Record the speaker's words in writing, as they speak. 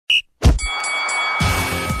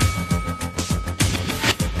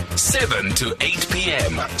7 to 8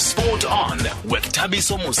 p.m. Sport On with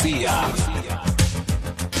Thabiso Mosia.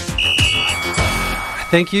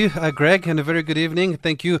 Thank you, Greg, and a very good evening.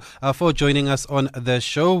 Thank you for joining us on the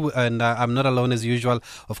show. And I'm not alone as usual.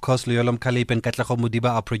 Of course, Luyolom Kalip and Katlego Mudiba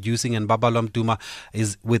are producing, and Babalom Duma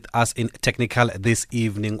is with us in technical this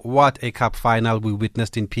evening. What a cup final we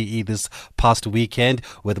witnessed in PE this past weekend,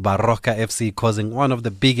 with Baroka FC causing one of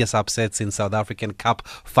the biggest upsets in South African Cup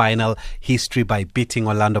final history by beating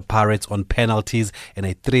Orlando Pirates on penalties in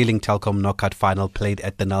a thrilling Telkom knockout final played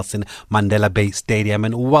at the Nelson Mandela Bay Stadium.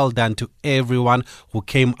 And well done to everyone who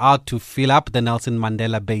came out to fill up the Nelson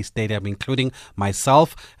Mandela Bay Stadium, including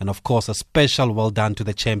myself, and of course a special well done to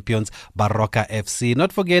the champions Baroka FC.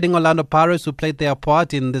 Not forgetting Orlando Pirates, who played their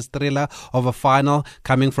part in this thriller of a final,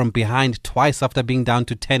 coming from behind twice after being down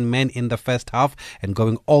to 10 men in the first half and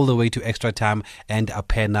going all the way to extra time and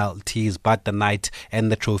penalties. But the night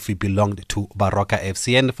and the trophy belonged to Baroka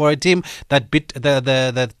FC. And for a team that beat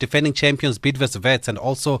the defending champions Bidvest Vets and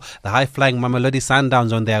also the high-flying Mamelodi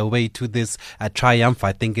Sundowns on their way to this triumph,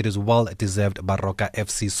 I think it is well-deserved Baroka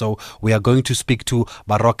FC. So we are going to speak to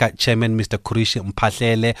Baroka chairman, Mr. Kurishi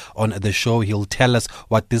Mphahlele, on the show. He'll tell us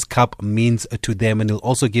what this cup means to them, and he'll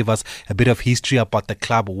also give us a bit of history about the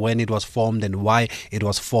club, when it was formed and why it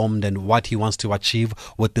was formed, and what he wants to achieve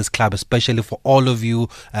with this club, especially for all of you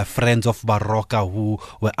friends of Baroka who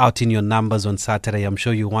were out in your numbers on Saturday. I'm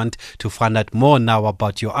sure you want to find out more now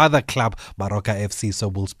about your other club, Baroka FC. So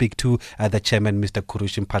we'll speak to the chairman, Mr.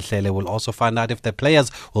 Kurishi Mphahlele. We'll also find out if the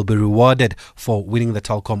players will be rewarded for winning the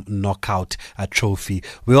Telkom knockout trophy.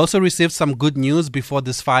 We also received some good news before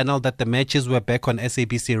this final, that the matches were back on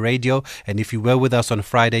SABC radio, and if you were with us on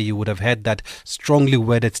Friday, you would have heard that strongly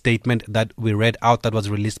worded statement that we read out that was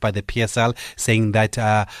released by the PSL, saying that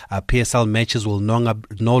PSL matches will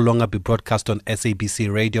no longer be broadcast on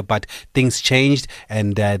SABC radio. But things changed,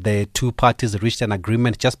 and the two parties reached an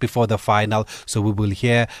agreement just before the final, so we will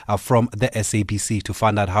hear from the SABC to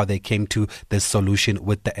find out how they came to this solution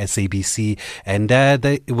with the SABC and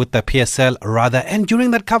with the PSL rather. And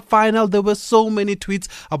during that cup final, there were so many tweets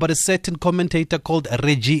about a certain commentator called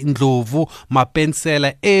Reggie Ndlovu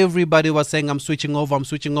Mapensela. Everybody was saying, I'm switching over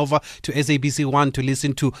to SABC 1 to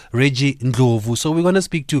listen to Reggie Ndlovu. So we're going to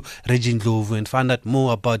speak to Reggie Ndlovu and find out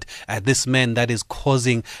more about this man that is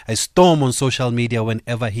causing a storm on social media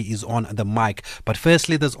whenever he is on the mic. But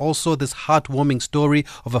firstly, there's also this heartwarming story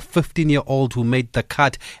of a 15-year-old who made the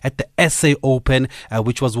cut at the SA Open,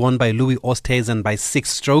 which was won by Louis Oosthuizen by 6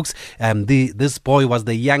 strokes. This boy was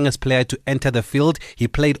the youngest player to enter the field. He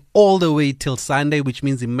played all the way till Sunday, which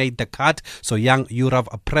means he made the cut. So young Yurav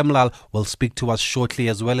Premlal will speak to us shortly,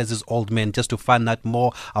 as well as his old man, just to find out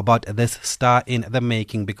more about this star in the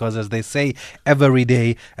making, because as they say, every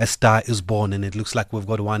day a star is born, and it looks like we've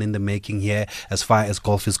got one in the making here as far as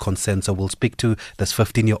golf is concerned. So we'll speak to this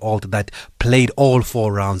 15-year-old that played all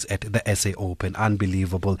 4 rounds at the SA Open.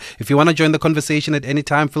 Unbelievable. If you want to join the conversation at any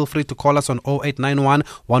time, feel free to call us on 0891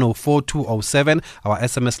 104 207. Our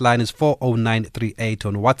SMS line is 40938.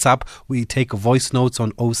 On WhatsApp, we take voice notes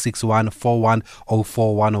on 061 41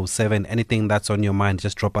 04107. Anything that's on your mind,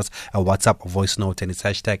 just drop us a WhatsApp voice note, and it's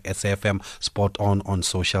hashtag SAFM Sport on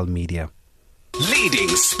social media. Leading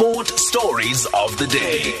sport stories of the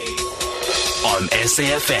day on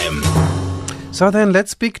SAFM. So then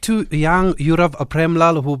let's speak to young Yurav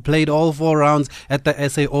Premlal, who played all 4 rounds at the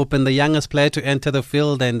SA Open, the youngest player to enter the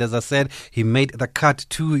field. And as I said, he made the cut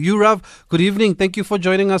too. Yurav, good evening. Thank you for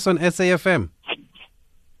joining us on SAFM.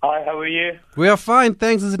 Hi, how are you? We are fine,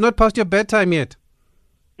 thanks. Is it not past your bedtime yet?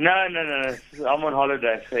 No. I'm on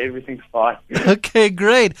holiday, so everything's fine. Okay,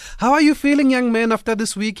 great. How are you feeling, young man, after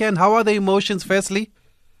this weekend? How are the emotions, firstly?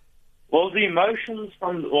 Well, the emotions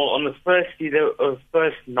on the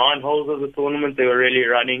first 9 holes of the tournament, they were really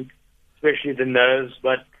running, especially the nerves.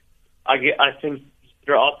 But I think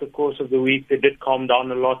throughout the course of the week, they did calm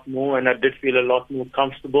down a lot more, and I did feel a lot more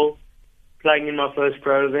comfortable playing in my first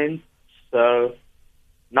pro event. So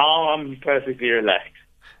now I'm perfectly relaxed.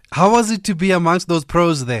 How was it to be amongst those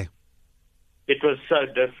pros there? It was so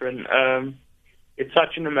different. It's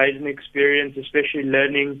such an amazing experience, especially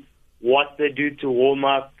learning what they do to warm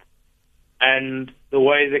up and the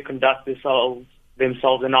way they conduct themselves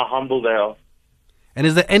and how humble they are. And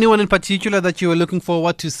is there anyone in particular that you were looking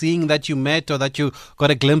forward to seeing, that you met or that you got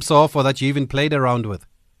a glimpse of or that you even played around with?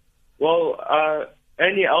 Well,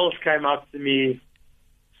 Ernie Els came up to me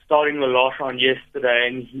starting the last round yesterday,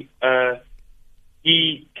 and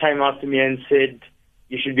he came up to me and said,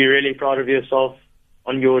 you should be really proud of yourself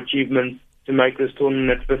on your achievement to make this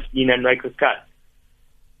tournament at 15 and make the cut.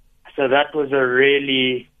 So that was a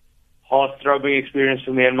really heart-throbbing experience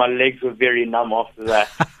for me, and my legs were very numb after that.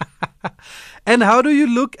 And how do you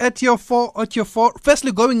look at your four?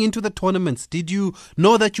 Firstly, going into the tournaments, did you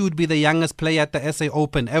know that you would be the youngest player at the SA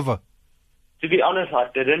Open ever? To be honest, I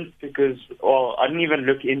didn't because, well, I didn't even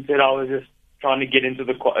look into it. I was just trying to get into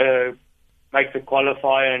make the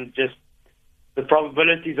qualifier, and just the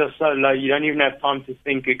probabilities are so low. You don't even have time to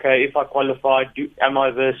think, okay, if I qualify, am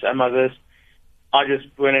I this, am I this? I just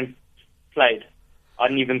went and played. I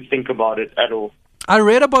didn't even think about it at all. I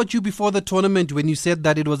read about you before the tournament when you said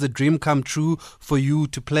that it was a dream come true for you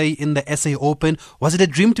to play in the SA Open. Was it a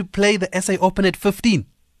dream to play the SA Open at 15?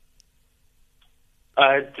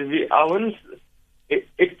 I wouldn't.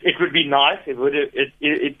 It would be nice.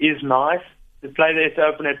 It is nice to play the SA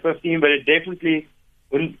Open at 15, but it definitely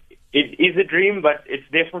wouldn't. It is a dream, but it's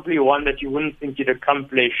definitely one that you wouldn't think you'd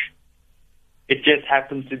accomplish. It just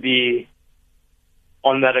happened to be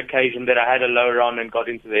on that occasion that I had a low round and got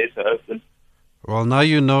into the SA Open. Well, now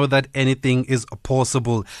you know that anything is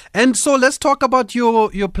possible. And so let's talk about your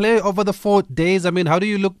play over the 4 days. I mean, how do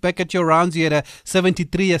you look back at your rounds? You had a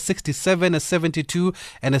 73, a 67, a 72,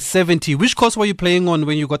 and a 70. Which course were you playing on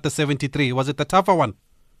when you got the 73? Was it the tougher one?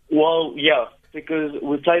 Well, yeah, because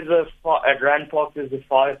we played at Rand Park, there's the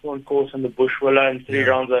Firethorn course and the Bushwiller, and 3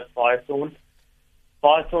 rounds at Firethorn.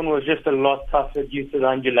 Firethorn was just a lot tougher due to the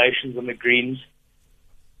undulations on the greens,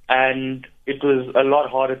 and it was a lot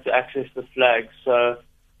harder to access the flag. So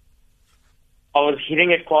I was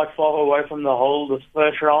hitting it quite far away from the hole this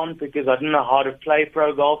first round because I didn't know how to play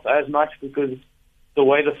pro golf as much, because the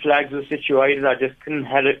way the flags were situated, I just couldn't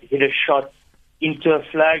hit a shot into a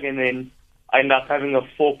flag, and then I ended up having a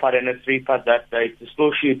 4-putt and a 3-putt that day to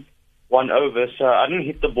still shoot one over. So I didn't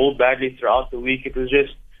hit the ball badly throughout the week. It was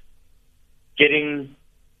just getting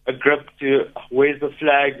a grip to where's the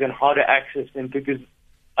flags and how to access them, because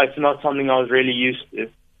it's not something I was really used to.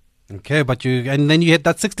 Okay, and then you hit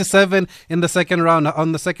that 67 in the second round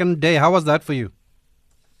on the second day. How was that for you?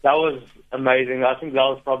 That was amazing. I think that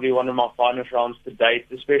was probably one of my finest rounds to date,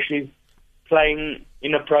 especially playing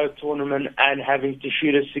in a pro tournament and having to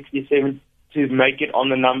shoot a 67 to make it on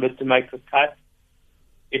the number to make the cut.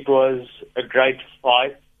 It was a great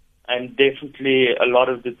fight and definitely a lot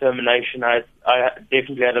of determination. I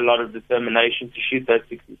definitely had a lot of determination to shoot that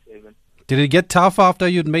 67. Did it get tough after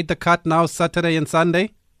you'd made the cut now Saturday and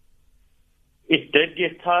Sunday? It did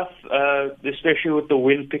get tough, especially with the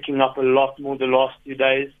wind picking up a lot more the last 2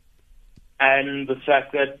 days, and the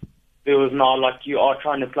fact that there was now, like, you are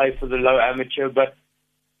trying to play for the low amateur, but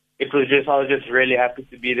I was just really happy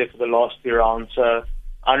to be there for the last 2 rounds. So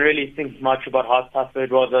I don't really think much about how tough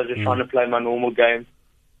it was. I was just trying to play my normal game.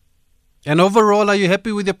 And overall, are you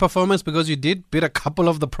happy with your performance? Because you did beat a couple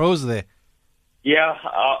of the pros there. Yeah,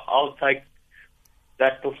 I'll take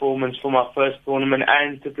that performance for my first tournament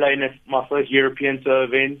and to play in my first European Tour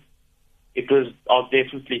event. I'll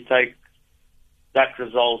definitely take that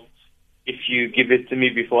result if you give it to me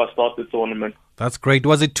before I start the tournament. That's great.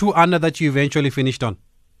 Was it 2 under that you eventually finished on?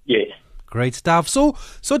 Yes. Great stuff. So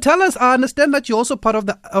tell us, I understand that you're also part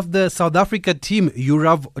of the South Africa team,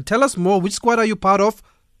 Urav. Tell us more. Which squad are you part of?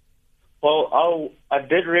 Well, I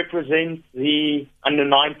did represent the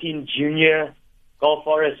under-19 junior Golf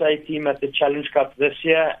RSA team at the Challenge Cup this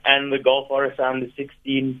year, and the Golf RSA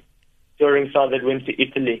under-16 touring side that went to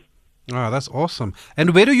Italy. Oh, that's awesome.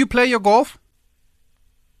 And where do you play your golf?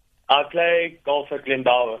 I play golf at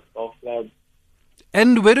Glendower Golf Club.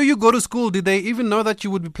 And where do you go to school? Did they even know that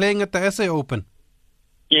you would be playing at the SA Open?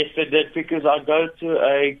 Yes, they did, because I go to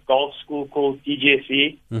a golf school called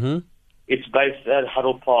TGSE. Mm-hmm. It's based at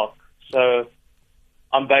Huddle Park. So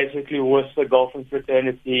I'm basically with the golfing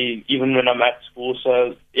fraternity even when I'm at school,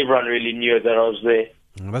 so everyone really knew that I was there.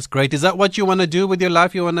 Oh, that's great. Is that what you want to do with your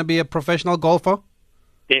life? You want to be a professional golfer?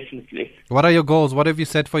 Definitely. What are your goals? What have you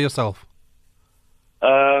set for yourself?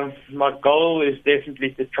 My goal is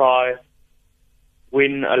definitely to try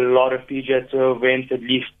win a lot of PGA Tour events, at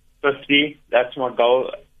least 50. That's my goal.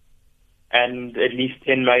 And at least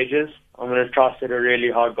 10 majors. I'm going to try to set a really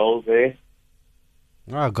high goal there.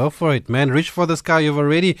 Oh, go for it, man. Reach for the sky. You've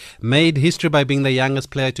already made history by being the youngest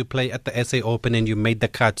player to play at the SA Open, and you made the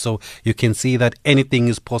cut, so you can see that anything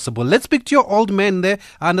is possible. Let's speak to your old man there.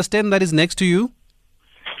 I understand that is next to you.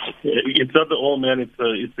 It's not the old man, it's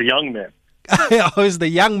the young man. Oh, it's the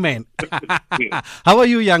young man. How are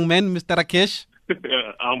you, young man, Mr. Rakesh?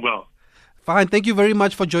 I'm well. Fine. Thank you very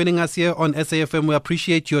much for joining us here on SAFM. We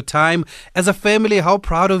appreciate your time. As a family, how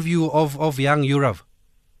proud of you of young Urav?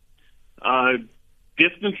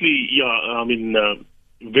 Definitely, yeah. I mean,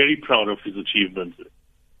 very proud of his achievements.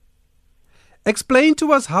 Explain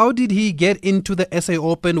to us, how did he get into the SA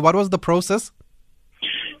Open? What was the process?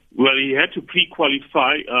 Well, he had to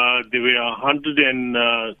pre-qualify. There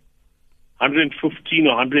were 115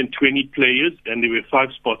 or 120 players, and there were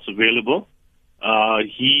 5 spots available.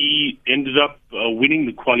 He ended up winning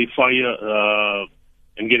the qualifier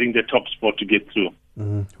and getting the top spot to get through.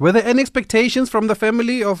 Were there any expectations from the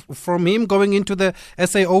family from him going into the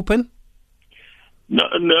SA Open? No,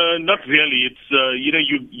 not really. It's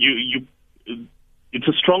it's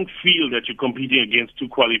a strong field that you're competing against to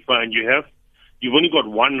qualify, and you've only got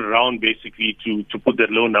one round basically to put that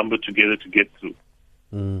low number together to get through.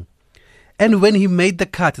 And when he made the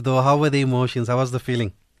cut, though, how were the emotions? How was the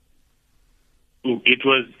feeling? It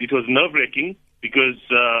was nerve-wracking because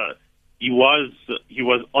he was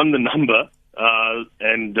on the number,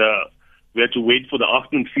 and we had to wait for the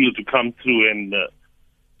afternoon field to come through, and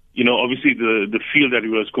obviously the field that he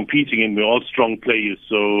was competing in were all strong players,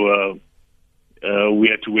 so we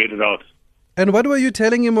had to wait it out. And what were you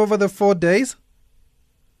telling him over the 4 days?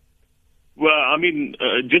 Well, I mean,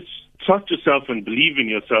 just trust yourself and believe in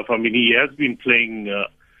yourself. I mean, he has been playing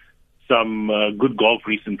some good golf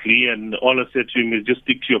recently, and all I said to him is just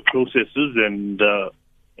stick to your processes and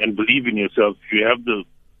believe in yourself. You have the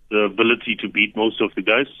ability to beat most of the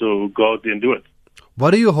guys, so go out there and do it.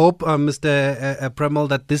 What do you hope, Mr. Prem,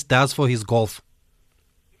 that this does for his golf?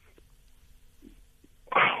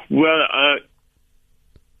 Well,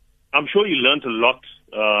 I'm sure he learned a lot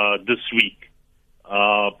this week,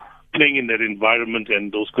 playing in that environment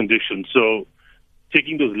and those conditions. So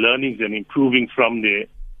taking those learnings and improving from there,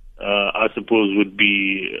 I suppose, would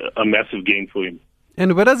be a massive gain for him.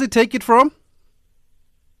 And where does he take it from?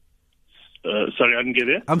 Sorry, I didn't get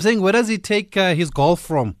it. I'm saying, where does he take his golf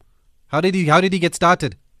from? How did he get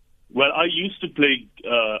started? Well, I used to play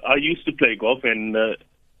golf, and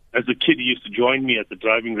as a kid, he used to join me at the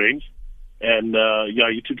driving range, and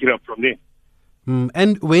he took it up from there.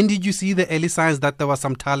 And when did you see the early signs that there was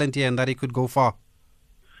some talent here and that he could go far?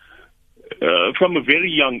 From a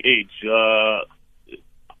very young age,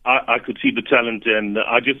 I could see the talent, and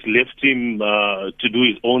I just left him to do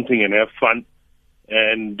his own thing and have fun.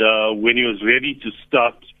 And when he was ready to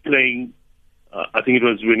start playing, I think it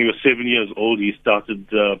was when he was 7 years old, he started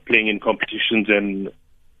playing in competitions and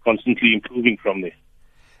constantly improving from there.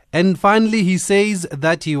 And finally, he says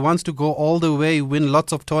that he wants to go all the way, win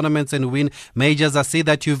lots of tournaments and win majors. I see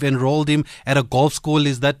that you've enrolled him at a golf school.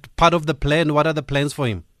 Is that part of the plan? What are the plans for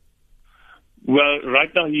him? Well,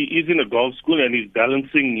 right now he is in a golf school and he's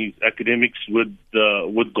balancing his academics with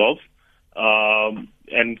golf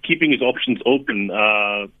and keeping his options open.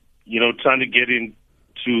 Trying to get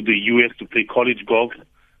into the US to play college golf.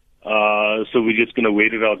 So we're just going to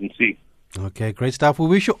wait it out and see. Okay, great stuff. We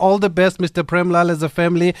wish you all the best, Mr. Premlal, as a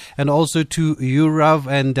family, and also to you, Rav,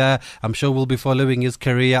 and I'm sure we'll be following his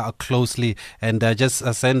career closely, and just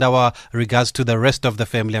send our regards to the rest of the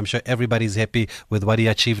family. I'm sure everybody's happy with what he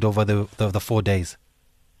achieved over the 4 days.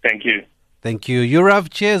 Thank you. Thank you. Rav,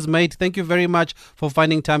 cheers, mate. Thank you very much for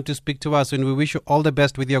finding time to speak to us, and we wish you all the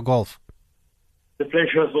best with your golf. The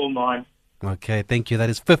pleasure is all mine. Okay, thank you. That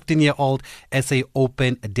is 15-year-old SA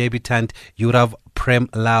Open debutant Yurav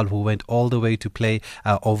Premlal, who went all the way to play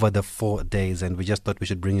over the 4 days, and we just thought we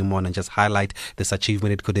should bring him on and just highlight this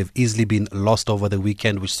achievement. It could have easily been lost over the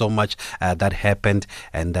weekend with so much that happened,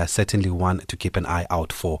 and certainly one to keep an eye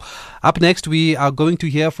out for. Up next, we are going to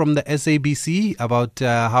hear from the SABC about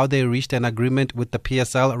how they reached an agreement with the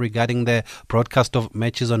PSL regarding the broadcast of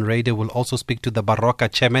matches on radio. We'll also speak to the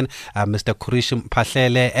Baroka chairman, Mr. Kurish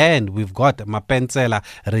Mphahlele, and we've got Mapensela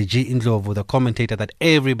Reji Indlovu, the commentator that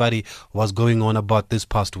everybody was going on about this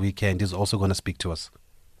past weekend, is also going to speak to us.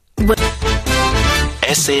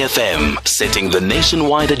 SAFM, setting the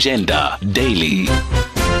nationwide agenda daily.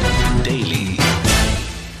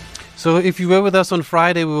 So if you were with us on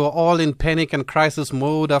Friday, we were all in panic and crisis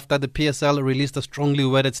mode after the PSL released a strongly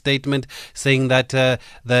worded statement saying that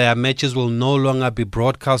the matches will no longer be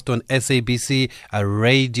broadcast on SABC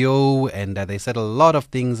radio, and they said a lot of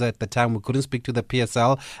things at the time. We couldn't speak to the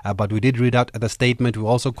PSL, but we did read out the statement. We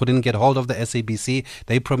also couldn't get hold of the SABC.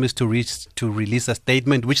 They promised to release a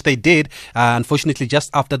statement, which they did, unfortunately, just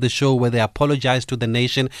after the show, where they apologized to the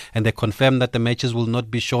nation and they confirmed that the matches will not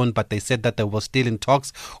be shown, but they said that they were still in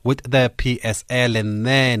talks with the PSL. And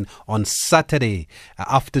then on Saturday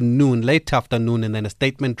afternoon, late afternoon, and then a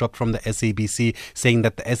statement dropped from the SABC saying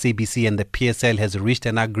that the SABC and the PSL has reached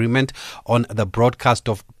an agreement on the broadcast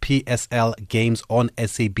of PSL games on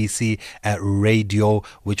SABC radio,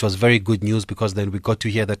 which was very good news because then we got to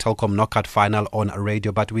hear the Telkom knockout final on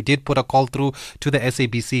radio. But we did put a call through to the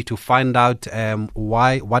SABC to find out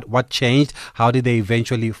what changed. How did they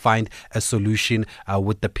eventually find a solution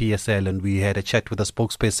with the PSL? And we had a chat with a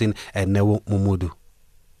spokesperson, Newo Mumudu.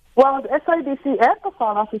 Well, the SABC and the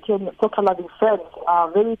South African Soccer Loving Friends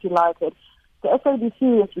are very delighted the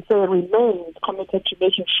SABC, as you say, remains committed to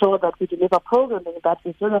making sure that we deliver programming that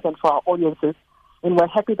is relevant for our audiences, and we're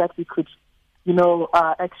happy that we could,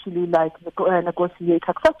 actually negotiate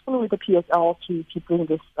successfully with the PSL to bring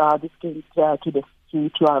this game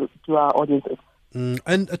to our audiences.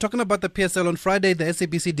 And talking about the PSL, on Friday, the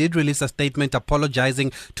SABC did release a statement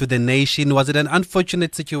apologizing to the nation. Was it an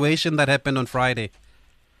unfortunate situation that happened on Friday?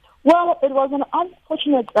 Well, it was an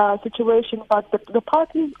unfortunate situation, but the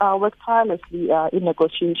parties worked tirelessly in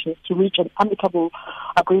negotiations to reach an amicable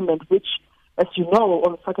agreement, which, as you know,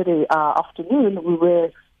 on Saturday afternoon, we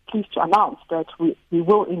were pleased to announce that we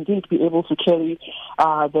will indeed be able to carry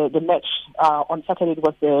the match. On Saturday, it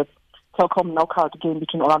was the Telkom knockout game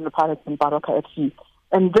between Orlando Pirates and Baroka FC.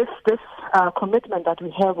 And this commitment that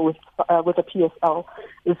we have with the PSL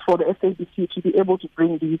is for the SABC to be able to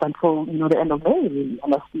bring these until the end of May, really,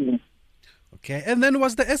 on our season. Okay, and then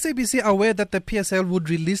was the SABC aware that the PSL would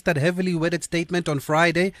release that heavily worded statement on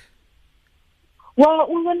Friday? Well,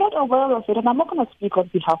 we were not aware of it, and I'm not going to speak on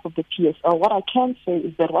behalf of the PSL. What I can say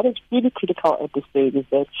is that what is really critical at this stage is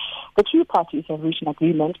that the two parties have reached an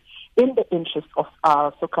agreement in the interest of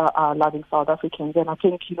soccer-loving South Africans. And I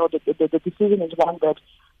think, the decision is one that,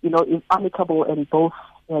 is amicable, and both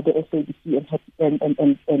the SABC and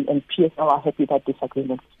PSL are happy that this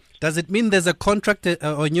agreement. Does it mean there's a contract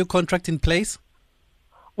or a new contract in place?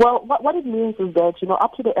 Well, what it means is that,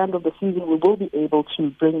 up to the end of the season, we will be able to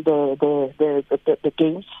bring the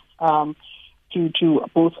games to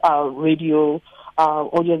both our radio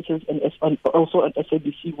audiences and also at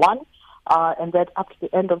SABC One. And that up to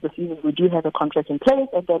the end of the season, we do have a contract in place,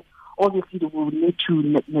 and then obviously we will need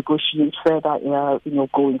to negotiate further,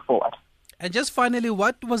 going forward. And just finally,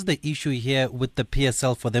 what was the issue here with the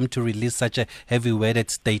PSL for them to release such a heavy-worded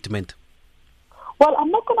statement? Well,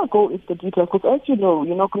 I'm not going to go into the details because, as you know,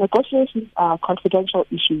 negotiations are confidential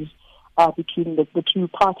issues between the two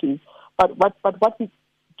parties. But what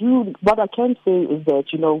I can say is that,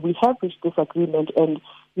 we have reached this agreement, and,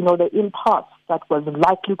 the impasse that was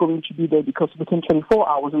likely going to be there because within 24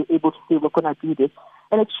 hours we were able to say we're going to do this.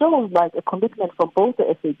 And it shows like a commitment from both the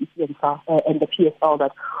SABC and the PSL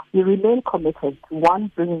that we remain committed to,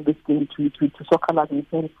 one, bringing this game to soccer loving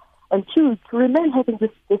fans, and two, to remain having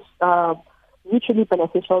this mutually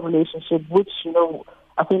beneficial relationship, which,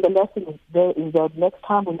 I think the lesson is there is that next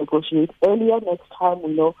time we negotiate earlier, next time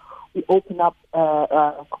we open up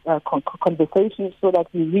conversations so that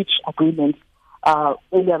we reach agreement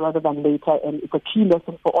earlier rather than later, and it's a key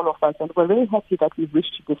lesson for all of us. And we're very happy that we've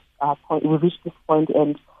reached this point. We've reached this point,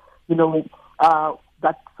 and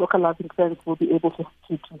that soccer-loving fans will be able to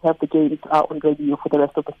have the games on radio for the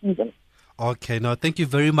rest of the season. Okay, no, thank you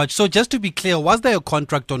very much. So just to be clear, was there a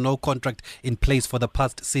contract or no contract in place for the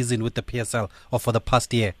past season with the PSL or for the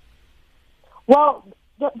past year? Well,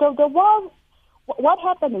 there was. What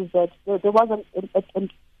happened is that there was a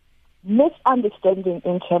misunderstanding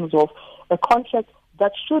in terms of a contract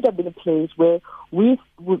that should have been in place where they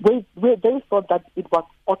thought that it was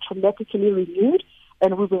automatically renewed,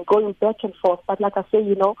 and we've been going back and forth. But like I say,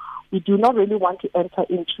 we do not really want to enter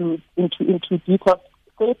into details.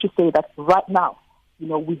 Safe to say that right now,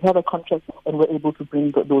 we have a contract and we're able to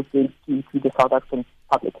bring those games to the South African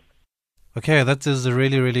public. Okay, that is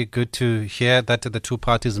really, really good to hear that the two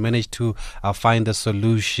parties managed to find a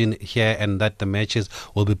solution here, and that the matches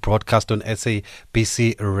will be broadcast on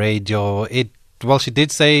SABC Radio. Well, she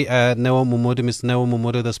did say, Miss Neo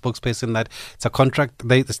Momodu, the spokesperson, that it's a contract.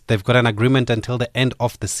 They've got an agreement until the end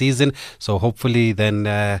of the season. So hopefully then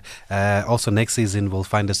also next season we'll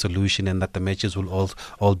find a solution, and that the matches will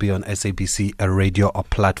all be on SABC radio or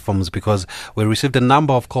platforms, because we received a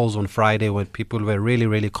number of calls on Friday when people were really,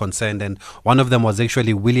 really concerned. And one of them was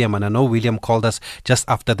actually William. And I know William called us just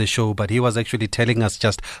after the show, but he was actually telling us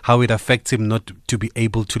just how it affects him not to be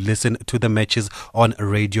able to listen to the matches on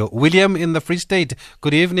radio. William in the Free State.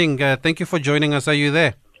 Good evening. Thank you for joining us. Are you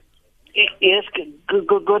there? Yes.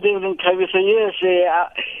 Good evening, Travis. Yes.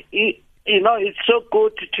 It's so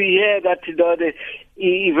good to hear that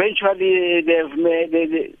eventually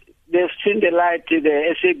they've seen the light,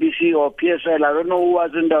 the SABC or PSL. I don't know who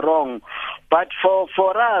was in the wrong, but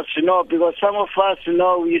for us, because some of us,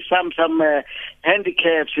 we some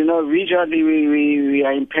handicaps. Visually we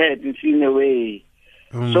are impaired in a way,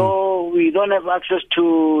 so we don't have access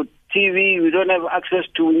to TV, we don't have access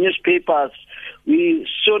to newspapers. We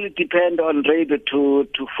solely depend on radio to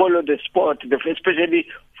follow the sport, especially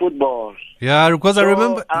football. Yeah, because I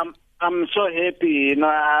remember. I'm so happy.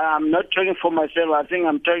 I'm not talking for myself. I think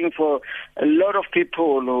I'm talking for a lot of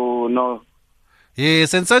people who know.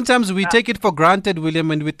 Yes, and sometimes we take it for granted,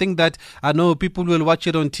 William, and we think that, I know people will watch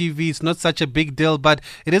it on TV. It's not such a big deal, but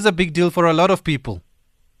it is a big deal for a lot of people.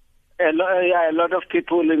 A lot of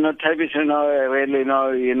people, television, really,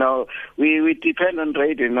 we depend on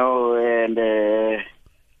radio,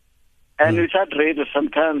 and without radio,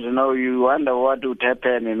 sometimes, you wonder what would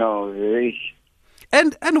happen, And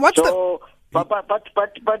what's But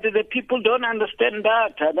the people don't understand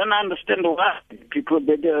that. I don't understand why people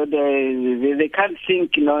they can't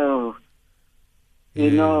think,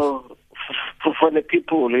 for the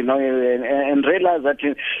people, and realize that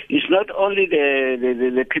it's not only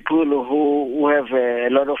the people who have a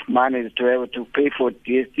lot of money to have to pay for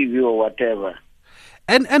DSTV or whatever.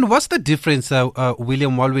 And what's the difference,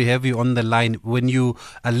 William, while we have you on the line, when you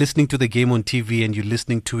are listening to the game on TV and you're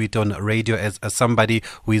listening to it on radio as somebody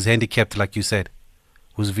who is handicapped, like you said,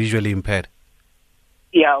 who's visually impaired?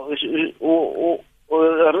 Yeah,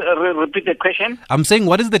 repeat the question. I'm saying,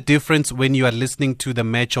 what is the difference when you are listening to the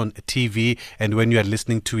match on TV and when you are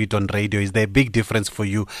listening to it on radio? Is there a big difference for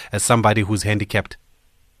you as somebody who's handicapped?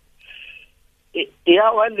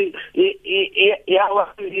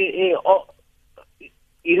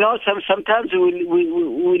 Sometimes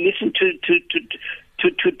we listen to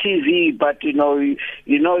TV, but it's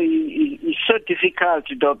so difficult,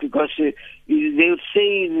 because they'll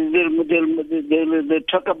say they'll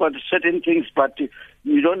talk about certain things, but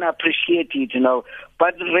you don't appreciate it,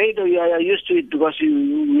 But radio, you are used to it because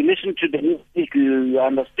you listen to the music, you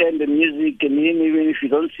understand the music, and even if you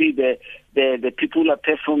don't see the people are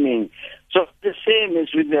performing. So the same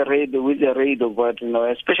is with the radio, but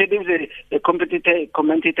especially if the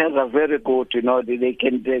commentators are very good, they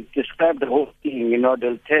can describe the whole thing,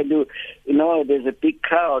 they'll tell you, there's a big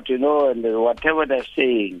crowd, and whatever they're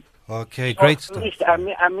saying. Okay, great stuff. I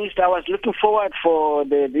was looking forward for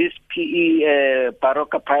this PE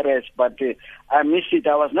Baroka Pirates, but I missed it.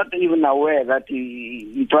 I was not even aware that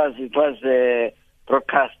it was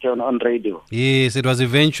broadcast on radio. Yes, it was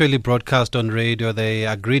eventually broadcast on radio. They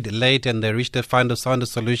agreed late and they reached a final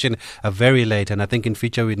solution very late. And I think in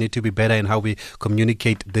future we need to be better in how we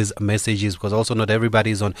communicate these messages, because also not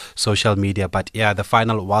everybody is on social media. But yeah, the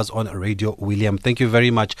final was on radio. William, thank you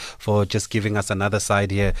very much for just giving us another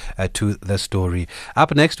side here to the story.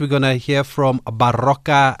 Up next, we're going to hear from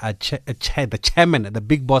Baroka, the chairman, the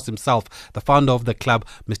big boss himself, the founder of the club,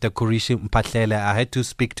 Mr. Kurishi Mpatlele. I had to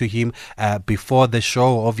speak to him before the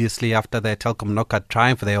show, obviously, after their Telkom knockout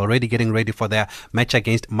triumph. They're already getting ready for their match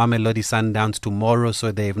against Mamelodi Sundowns tomorrow,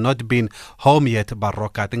 so they've not been home yet,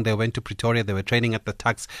 Baroka. I think they went to Pretoria. They were training at the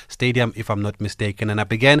Tuks Stadium, if I'm not mistaken. And I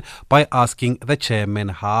began by asking the chairman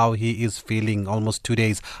how he is feeling almost 2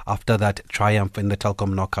 days after that triumph in the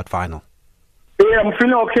Telkom knockout final. Hey, I'm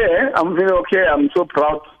feeling okay. I'm so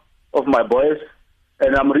proud of my boys,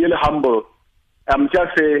 and I'm really humble. I'm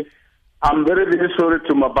very, very sorry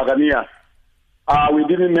to Mabagania. We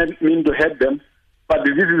didn't mean to hurt them, but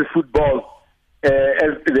this is football,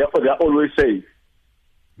 as they always say.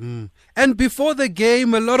 And before the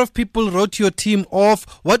game, a lot of people wrote your team off.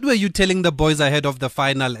 What were you telling the boys ahead of the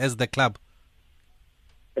final as the club?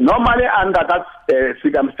 Normally, under that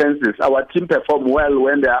circumstances, our team perform well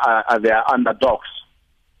when they are underdogs.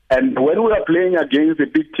 And when we are playing against a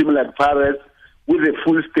big team like Pirates with a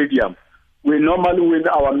full stadium, we normally win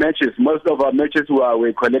our matches. Most of our matches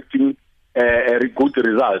we're collecting a good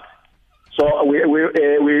result. So we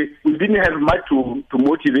didn't have much to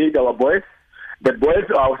motivate our boys. The boys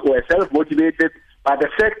were self-motivated, but the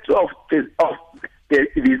fact it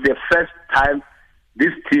is the first time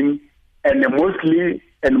this team and most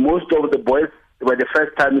of the boys were the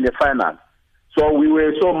first time in the final. So we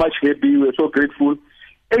were so much happy, we were so grateful.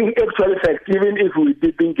 In actual fact, even if we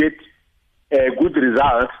didn't get a good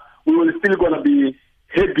result, we were still going to be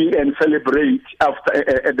happy and celebrate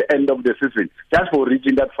at the end of the season, just for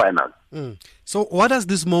reaching that final. So what does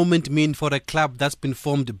this moment mean for a club that's been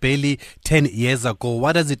formed barely 10 years ago?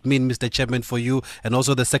 What does it mean, Mr. Chairman, for you, and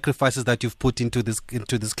also the sacrifices that you've put into this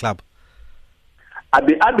club? I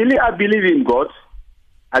believe in God.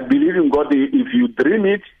 I believe in God. If you dream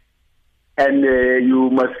it, and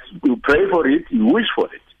you pray for it, you wish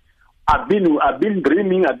for it. I've been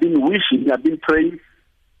dreaming, I've been wishing, I've been praying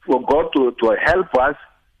for God to help us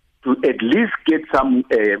to at least get some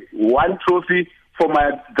one trophy for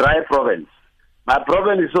my dry province. My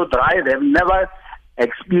province is so dry; they've never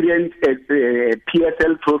experienced a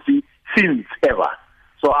PSL trophy since ever.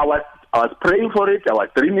 So I was praying for it. I was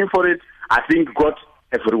dreaming for it. I think God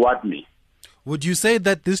has rewarded me. Would you say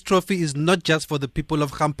that this trophy is not just for the people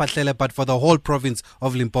of Mpatlele, but for the whole province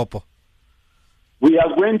of Limpopo? We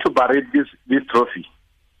are going to parade this trophy.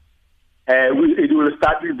 it will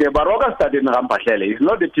start. The Baroka started in Rampashele. It's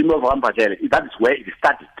not the team of Rampashele. That's where it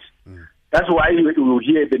started. That's why you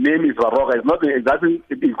hear the name is Baroka.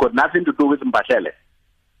 It's got nothing to do with Mpashele.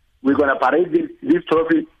 We're going to parade this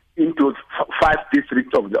trophy into 5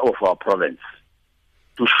 districts of our province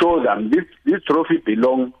to show them this trophy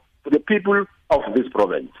belongs to the people of this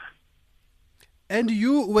province. And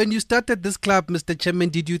you, when you started this club, Mr. Chairman,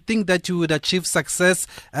 did you think that you would achieve success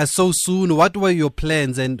so soon? What were your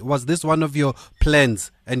plans, and was this one of your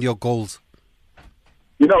plans and your goals?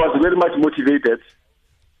 I was very much motivated,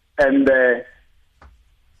 and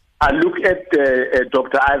I look at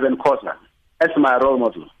Dr. Ivan Khosa as my role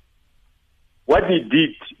model. What he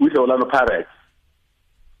did with Orlando Pirates,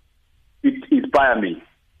 it inspired me.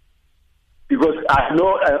 Because I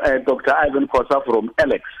know Dr. Ivan Khosa from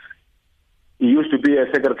Alex. He used to be a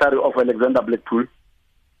secretary of Alexander Blackpool.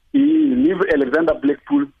 He left Alexander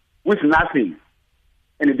Blackpool with nothing,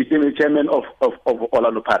 and he became a chairman of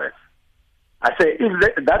Orlando Pirates. I say,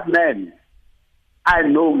 if that man, I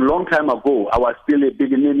know a long time ago, I was still a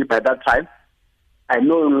beginner by that time. I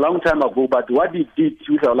know a long time ago, but what he did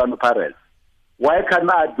with Orlando Pirates, why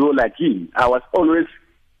can't I do like him? I was always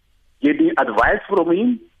getting advice from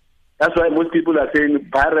him. That's why most people are saying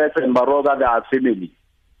Pirates and Baroka, they are family.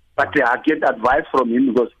 But I get advice from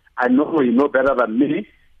him because I know he knows better than me.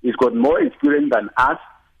 He's got more experience than us,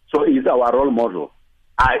 so he's our role model.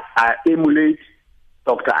 I emulate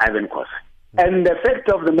Dr. Ivan Khosa. And the fact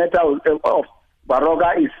of the matter of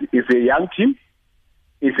Baroka is a young team,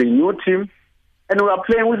 it's a new team, and we are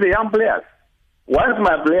playing with the young players. Once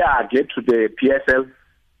my player get to the PSL,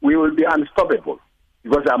 we will be unstoppable.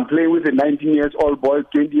 Because I'm playing with a 19-year-old boy,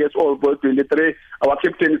 20-year-old boy, 23. Our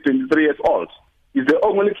captain is 23 years old. He's the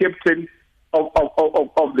only captain of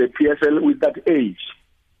the PSL with that age.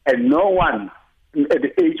 And no one at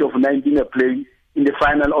the age of 19 are playing in the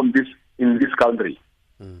final in this country.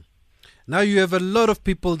 Now you have a lot of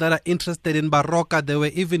people that are interested in Baroka. There were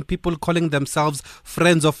even people calling themselves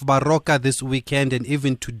friends of Baroka this weekend and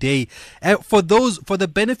even today. For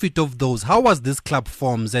the benefit of those, how was this club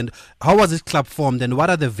formed, and what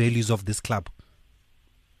are the values of this club?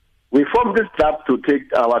 We formed this club to take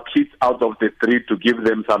our kids out of the street, to give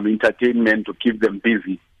them some entertainment, to keep them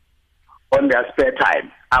busy on their spare time,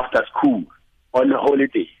 after school, on a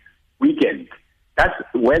holiday, weekend. That's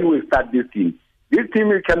when we start this team. This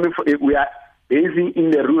team is coming from, we are basing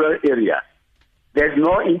in the rural area. There's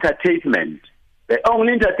no entertainment. The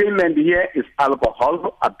only entertainment here is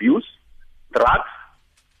alcohol abuse, drugs,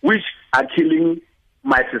 which are killing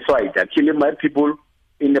my society, are killing my people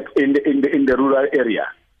in the rural area.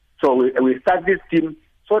 So we start this team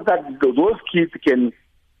so that those kids can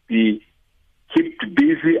be kept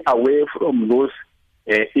busy away from those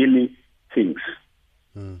ill things.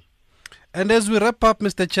 And as we wrap up,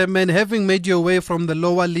 Mr. Chairman, having made your way from the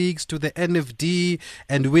lower leagues to the NFD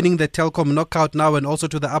and winning the Telkom knockout now and also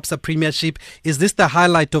to the ABSA Premiership, is this the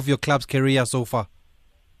highlight of your club's career so far?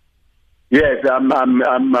 Yes, I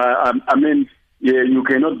mean, you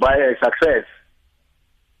cannot buy a success.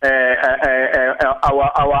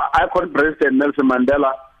 Our icon president Nelson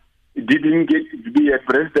Mandela didn't get to be a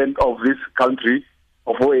president of this country,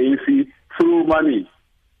 of OAC, through money.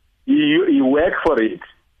 He worked for it,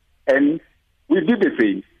 and we did the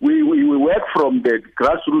same. We work from the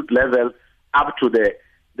grassroots level up to the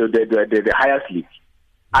highest league.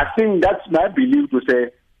 I think that's my belief, to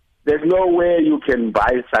say there's no way you can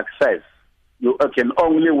buy success. You can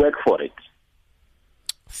only work for it.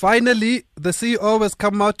 Finally, the CEO has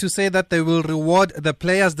come out to say that they will reward the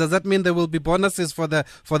players. Does that mean there will be bonuses for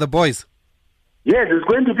the boys? Yes, it's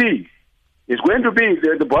going to be. It's going to be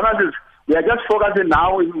the bonuses. We are just focusing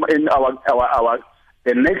now in our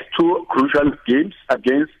the next 2 crucial games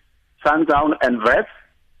against Sundown and Reds.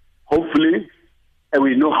 Hopefully,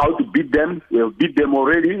 we know how to beat them. We have beat them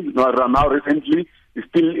already. Now recently, it's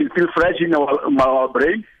still fresh in our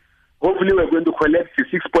brain. Hopefully, we're going to collect 6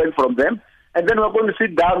 points from them. And then we're going to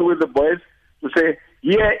sit down with the boys to say,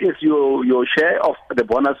 here is your share of the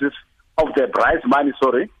bonuses, of the prize money,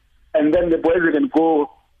 and then the boys can go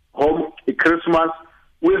home at Christmas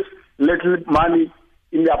with little money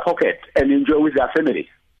in their pocket and enjoy with their family.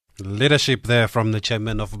 Leadership there from the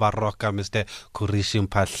chairman of Baroka, Mr. Khurishi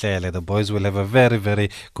Mphahlele. The boys will have a very,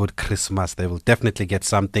 very good Christmas. They will definitely get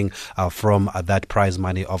something from that prize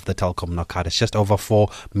money of the Telkom knockout. It's just over 4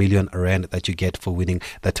 million rand that you get for winning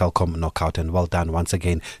the Telkom knockout. And well done once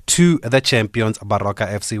again to the champions, Baroka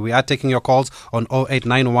FC. We are taking your calls on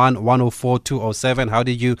 0891 104 207. How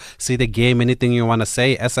did you see the game? Anything you want to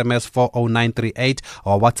say? SMS 40938.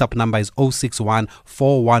 Our WhatsApp number is 061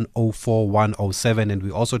 4104 107. And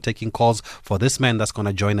we also taking calls for this man that's going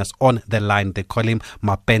to join us on the line. They call him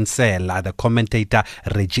Mapensela, the commentator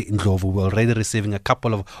Reggie Ndlovu. We're already receiving a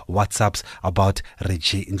couple of WhatsApps about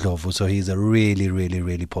Reggie Ndlovu, so he's a really, really,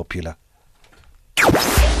 really popular.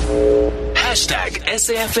 Hashtag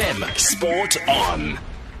SAFM Sport On.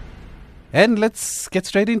 And let's get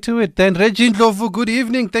straight into it then. Reggie Ndlovu, good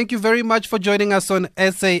evening. Thank you very much for joining us on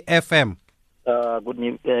SAFM.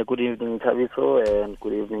 Good evening, Tabiso, and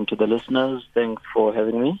good evening to the listeners. Thanks for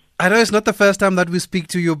having me. I know it's not the first time that we speak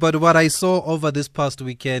to you, but what I saw over this past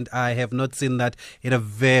weekend, I have not seen that in a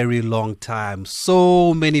very long time.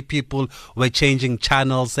 So many people were changing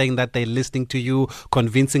channels, saying that they're listening to you,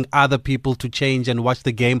 convincing other people to change and watch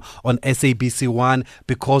the game on SABC1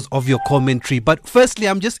 because of your commentary. But firstly,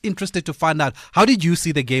 I'm just interested to find out, how did you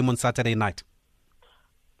see the game on Saturday night?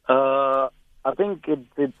 I think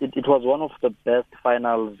it was one of the best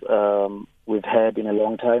finals we've had in a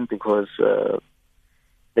long time, because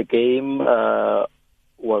the game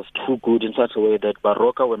was too good in such a way that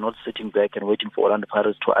Baroka were not sitting back and waiting for Orlando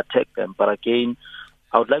Pirates to attack them. But again,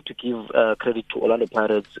 I would like to give credit to Orlando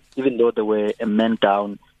Pirates. Even though they were a man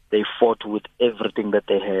down, they fought with everything that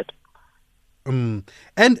they had. And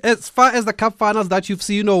as far as the cup finals that you've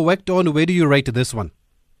seen or worked on, where do you rate this one?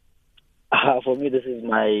 For me, this is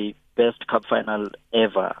my best cup final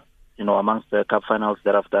ever, amongst the cup finals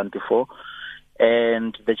that I've done before.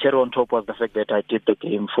 And the cherry on top was the fact that I did the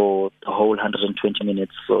game for the whole 120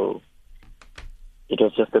 minutes. So it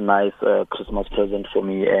was just a nice Christmas present for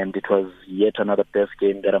me, and it was yet another best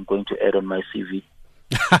game that I'm going to add on my CV.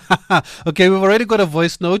 Okay, we've already got a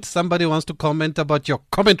voice note. Somebody wants to comment about your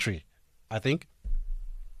commentary, I think.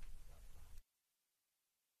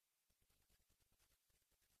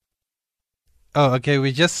 Oh, okay,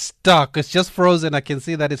 we're just stuck. It's just frozen. I can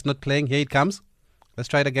see that it's not playing. Here it comes. Let's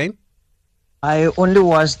try it again. I only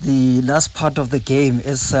watched the last part of the game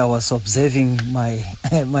as I was observing my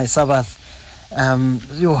my Sabbath.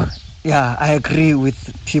 Yeah, I agree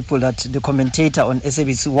with people that the commentator on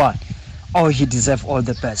SABC1, he deserves all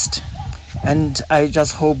the best. And I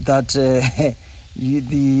just hope that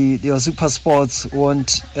your Super Sports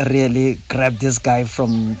won't really grab this guy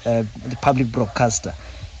from the public broadcaster.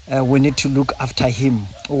 We need to look after him.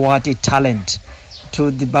 What a talent.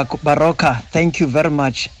 To the Baroka, thank you very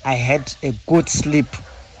much. I had a good sleep.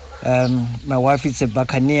 My wife is a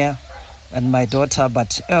Buccaneer and my daughter,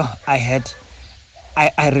 but I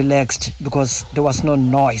relaxed because there was no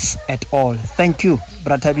noise at all. Thank you,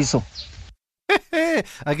 Bratabiso.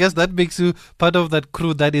 I guess that makes you part of that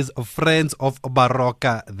crew that is friends of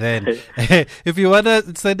Baroka then. If you want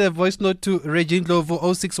to send a voice note to Reggie Ndlovu,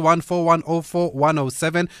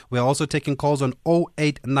 0614104107. We're also taking calls on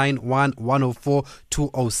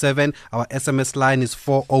 0891104207. Our SMS line is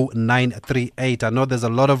 40938. I know there's a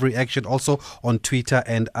lot of reaction also on Twitter,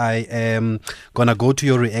 and I am going to go to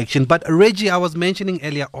your reaction. But Reggie, I was mentioning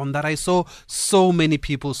earlier on that I saw so many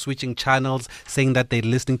people switching channels, saying that they're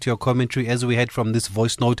listening to your commentary as we heard from this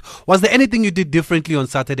voice note. Was there anything you did differently on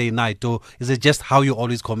Saturday night, or is it just how you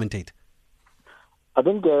always commentate? I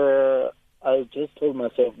think I just told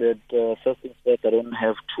myself that first things first, I don't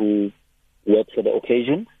have to work for the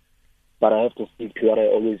occasion, but I have to stick to what I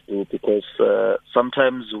always do, because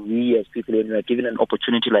sometimes we as people, when we are given an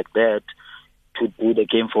opportunity like that to do the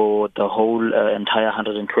game for the whole entire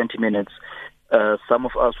 120 minutes, some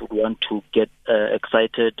of us would want to get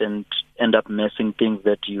excited and end up messing things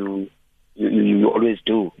that you always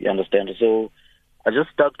do, you understand? So I just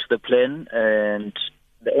stuck to the plan, and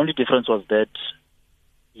the only difference was that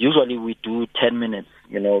usually we do 10 minutes.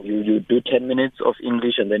 You do 10 minutes of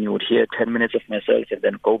English, and then you would hear 10 minutes of myself, and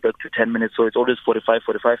then go back to 10 minutes. So it's always 45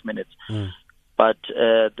 minutes. But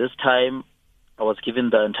this time I was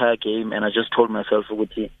given the entire game, and I just told myself,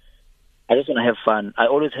 I just want to have fun. I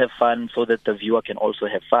always have fun so that the viewer can also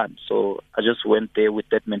have fun. So I just went there with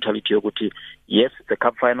that mentality of, yes, it's a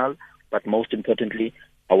cup final, but most importantly,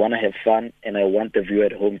 I want to have fun, and I want the viewer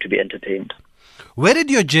at home to be entertained. Where did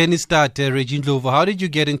your journey start, Reggie Ndlovu? How did you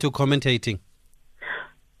get into commentating?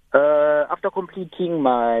 After completing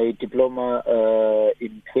my diploma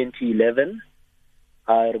in 2011,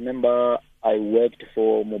 I remember I worked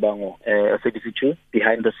for Mobango, SABC2.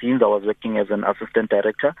 Behind the scenes, I was working as an assistant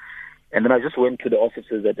director. And then I just went to the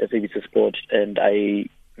offices at SABC Sport, and I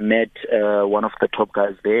met one of the top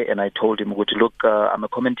guys there, and I told him, look, I'm a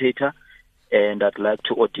commentator, and I'd like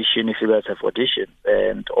to audition if you guys have auditions.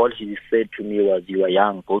 And all he said to me was, you are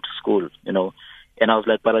young, go to school, And I was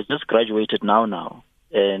like, but I just graduated now.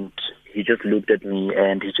 And he just looked at me,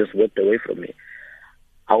 and he just walked away from me.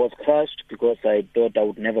 I was crushed because I thought I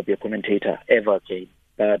would never be a commentator ever again.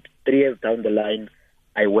 But 3 years down the line,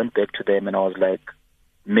 I went back to them, and I was like,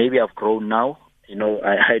 maybe I've grown now. You know,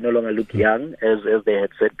 I no longer look young, as they had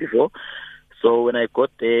said before. So when I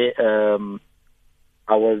got there,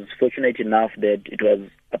 I was fortunate enough that it was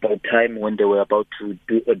about time when they were about to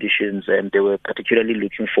do auditions, and they were particularly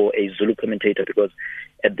looking for a Zulu commentator, because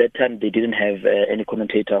at that time they didn't have any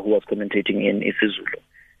commentator who was commentating in isiZulu.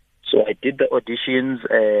 So I did the auditions,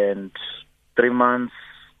 and 3 months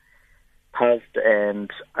passed,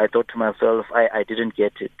 and I thought to myself, I didn't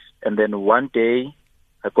get it. And then one day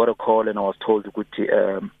I got a call and I was told,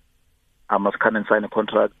 I must come and sign a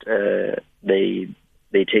contract. They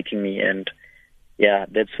taking me, and yeah,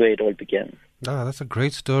 that's where it all began. Ah, that's a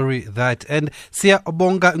great story, that. And Sia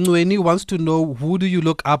Bonga Ngweni wants to know, who do you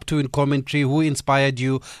look up to in commentary? Who inspired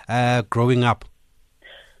you growing up?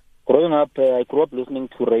 Growing up, I grew up listening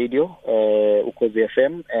to radio, Ukhozi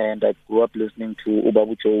FM, and I grew up listening to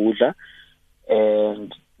Ubabucho Udla.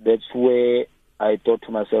 And that's where I thought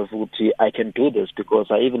to myself, I can do this, because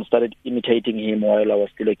I even started imitating him while I was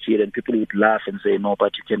still a kid, and people would laugh and say, no,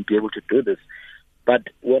 but you can be able to do this. But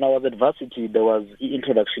when I was at varsity, there was the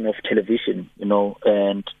introduction of television, you know,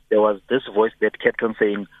 and there was this voice that kept on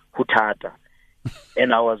saying, Hutata.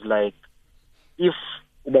 And I was like, if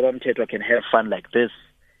Ubaba Mthethwa can have fun like this,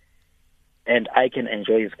 and I can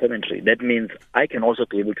enjoy his commentary, that means I can also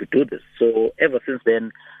be able to do this. So ever since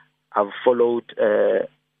then, I've followed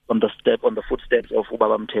on the footsteps of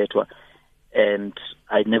Ubaba Mthethwa, and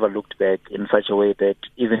I never looked back in such a way that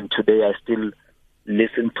even today I still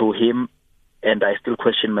listen to him, and I still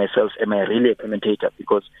question myself, am I really a commentator?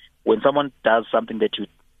 Because when someone does something that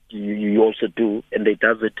you also do, and they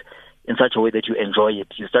does it in such a way that you enjoy it,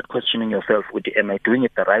 you start questioning yourself, am I doing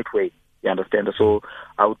it the right way? You understand? So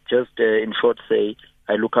I would just, in short, say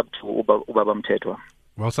I look up to Ubaba Mthethwa.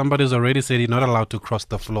 Well, somebody's already said you're not allowed to cross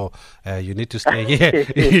the floor. You need to stay here.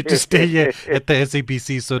 You need to stay here at the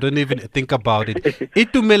SABC, so don't even think about it.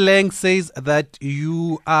 Itumeleng says that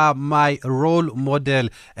you are my role model,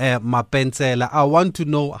 Mapensela. I want to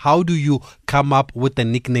know, how do you come up with the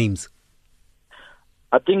nicknames?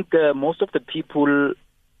 I think most of the people,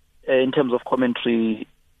 in terms of commentary,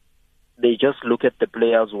 they just look at the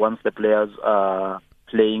players once the players are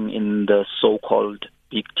playing in the so-called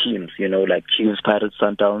big teams, you know, like Chiefs, Pirates,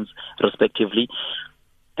 Sundowns, respectively.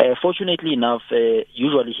 Fortunately enough,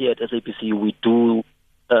 usually here at SABC, we do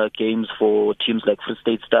games for teams like Free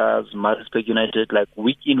State Stars, Maritzburg United, like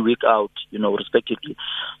week in, week out, you know, respectively.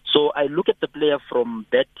 So I look at the player from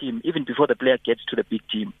that team, even before the player gets to the big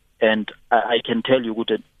team, and I can tell you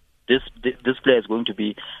that this player is going to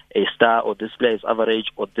be a star, or this player is average,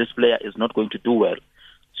 or this player is not going to do well.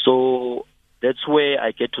 So that's where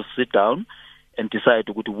I get to sit down and decide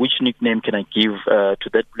which nickname can I give to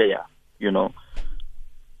that player, you know.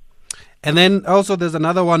 And then also there's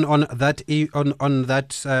another one on that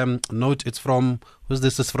note. It's from, who's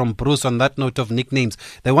this? Is from Bruce. On that note of nicknames,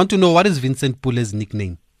 they want to know, what is Vincent Pule's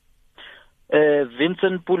nickname?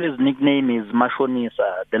 Vincent Pule's nickname is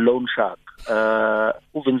Mashonisa, the loan shark.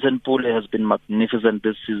 Vincent Pule has been magnificent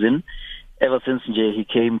this season. Ever since he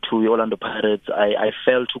came to Orlando Pirates, I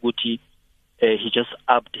felt he just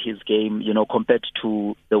upped his game, you know, compared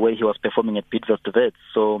to the way he was performing at Bidvest Vets.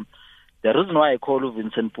 So the reason why I call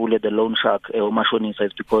Vincent Pule the loan shark, or Mashonisa,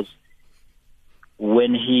 is because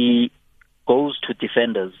when he goes to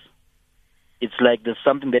defenders, it's like there's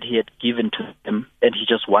something that he had given to them and he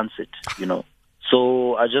just wants it, you know.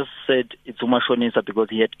 So I just said it's Umashonisa because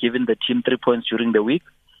he had given the team 3 points during the week.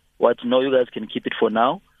 No, you guys can keep it for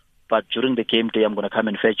now, but during the game day, I'm going to come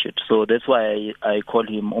and fetch it. So that's why I call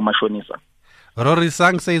him Umashonisa. Rory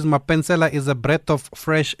Sang says Mapensela is a breath of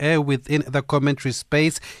fresh air within the commentary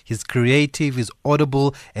space. He's creative, he's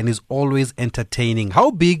audible, and he's always entertaining.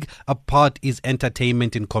 How big a part is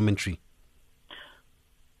entertainment in commentary?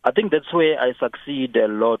 I think that's where I succeed a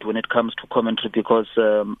lot when it comes to commentary, because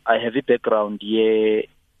I have a background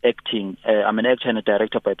acting. I'm an actor and a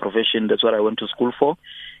director by profession. That's what I went to school for.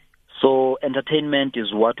 So entertainment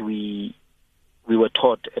is what we were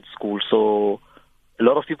taught at school. So a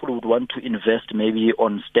lot of people would want to invest maybe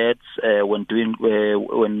on stats when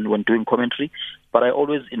doing commentary, but I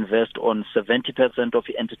always invest on 70% of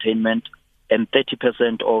entertainment and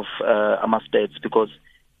 30% of our stats, because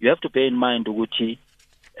you have to bear in mind, Uguti,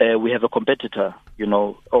 we have a competitor, you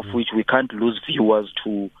know, of which we can't lose viewers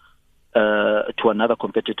to another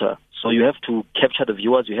competitor. So you have to capture the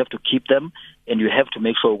viewers, you have to keep them, and you have to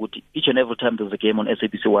make sure each and every time there's a game on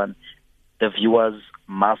SABC1, the viewers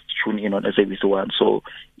must tune in on SABC1. So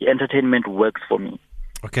the entertainment works for me.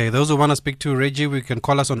 Okay, those who want to speak to Reggie, we can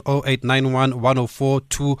call us on 0891 104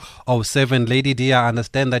 207. Lady D, I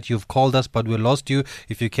understand that you've called us, but we lost you.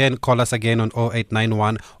 If you can, call us again on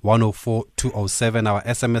 0891 104 207. Our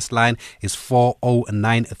SMS line is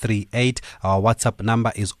 40938. Our WhatsApp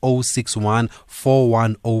number is 061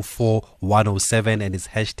 4104 107, and it's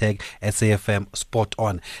hashtag SAFM Sport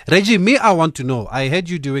On. Reggie, me, I want to know. I heard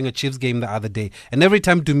you doing a Chiefs game the other day, and every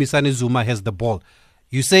time Dumisani Zuma has the ball,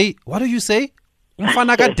 you say, what do you say?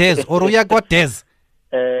 Umfana ka Des or uya kwa Des.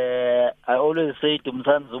 I always say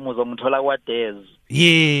Dumsan Zuma uzomthola kwa Des.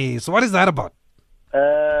 Yes. What is that about?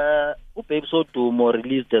 Babe So Dumo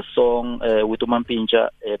released a song with Umampincha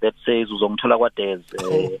that says uzomthola kwa Des.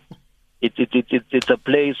 It's a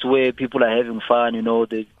place where people are having fun, you know.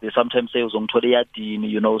 They sometimes say uzomthola yadini,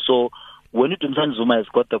 you know. So when Dumsan Zuma has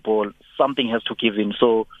got the ball, something has to give in.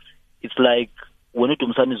 So it's like when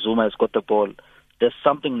Dumsan Zuma has got the ball, there's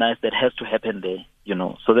something nice that has to happen there, you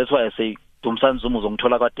know. So that's why I say Dumsan Zuma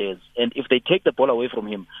uzomthola kwa Des. And if they take the ball away from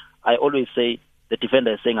him, I always say the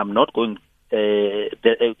defender is saying, I'm not going there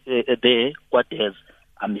kwa Des.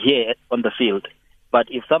 I'm here on the field. But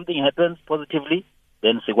if something happens positively,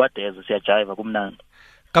 then say kwa Des siyajiva kumnandi.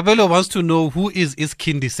 Kabelo wants to know who is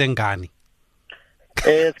Iskindi Sengani.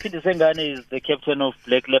 Iskindi Sengani is the captain of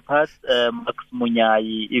Black Leopards, Max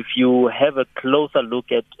Munyai. If you have a closer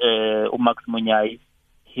look at Max Munyai,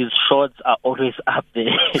 his shots are always up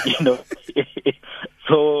there, you know.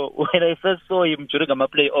 So when I first saw him during my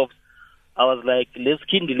playoffs, I was like,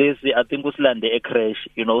 Leskindi Lesi, I think uslande a crash,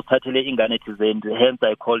 you know, Tatile Ingane Tizend. Hence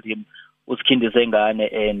I called him Uskindi Sengane,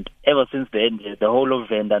 and ever since then, the whole of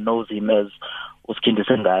Venda knows him as Uskindi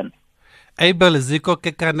Sengane. Abel Ziko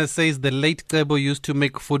Kekane says the late Kebo used to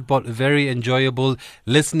make football very enjoyable.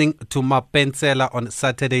 Listening to Mapensela on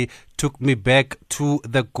Saturday took me back to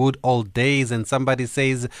the good old days. And somebody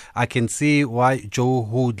says, I can see why Joe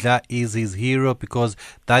Hudla is his hero, because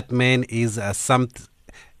that man is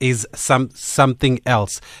something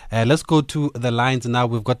else. Let's go to the lines now.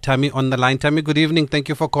 We've got Tammy on the line. Tammy, good evening. Thank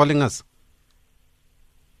you for calling us.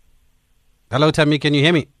 Hello, Tammy. Can you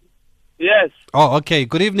hear me? Yes. Oh, okay.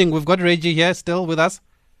 Good evening. We've got Reggie here still with us.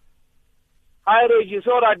 Hi, Reggie.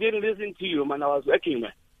 Sorry I didn't listen to you, man. I was working,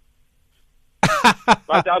 man.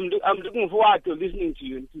 But I'm looking forward to listening to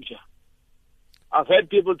you in future. I've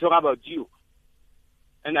heard people talk about you,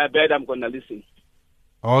 and I bet I'm going to listen.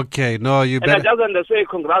 Okay. No, you better. And I just want to say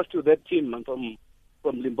congrats to that team, man, from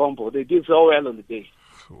Limbombo. They did so well on the day.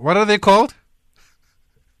 What are they called?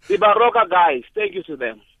 The Baroka guys. Thank you to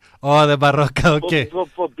them. Oh, the Baroka, okay.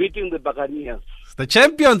 For beating the Buccaneers. The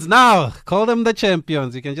champions now. Call them the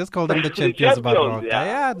champions. You can just call them the champions, Baroka.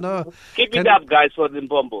 Yeah, no. Keep it up, guys, for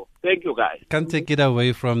Limbombo. Thank you, guys. Can't take it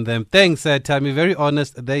away from them. Thanks, Tammy. Very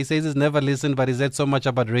honest. He says he's never listened, but he's heard so much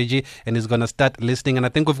about Reggie, and he's going to start listening. And I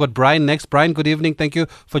think we've got Brian next. Brian, good evening. Thank you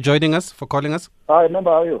for joining us, for calling us. Hi,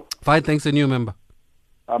 member. How are you? Fine, thanks. A new member.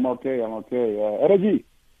 I'm okay. Reggie.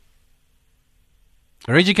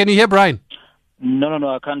 Reggie, can you hear Brian? No,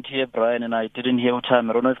 I can't hear Brian, and I didn't hear time.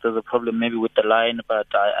 I don't know if there's a problem maybe with the line, but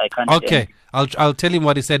I can't hear him. Okay, I'll tell him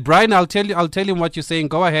what he said. Brian, I'll tell him what you're saying.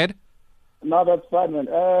 Go ahead. No, that's fine, man.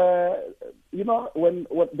 You know, when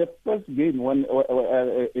the first game when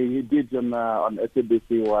he did on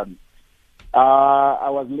SABC One, I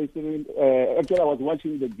was listening. Actually, I was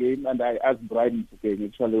watching the game, and I asked Brian, actually,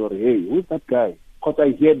 hey, who's that guy? Because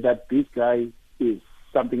I heard that this guy is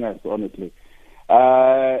something else, honestly.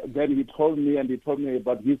 Then he told me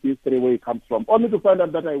about his history, where he comes from. Only to find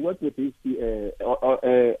out that I worked with his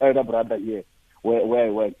elder brother here, where I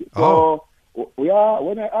work. So,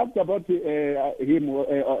 when I asked about him,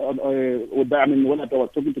 when I was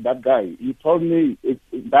talking to that guy, he told me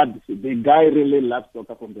that the guy really loves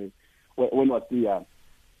soccer when he was still young.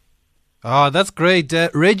 Oh, that's great.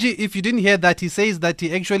 Reggie, if you didn't hear that, he says that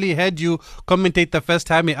he actually heard you commentate the first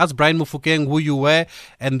time. He asked Brian Mufokeng who you were,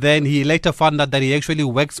 and then he later found out that he actually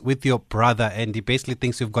works with your brother, and he basically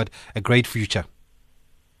thinks you've got a great future.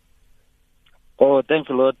 Oh, thanks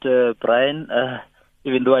a lot, Brian.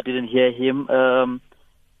 Even though I didn't hear him.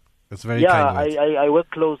 That's very kind. I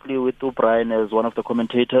work closely with Brian as one of the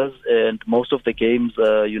commentators, and most of the games,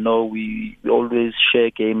 we always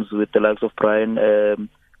share games with the likes of Brian,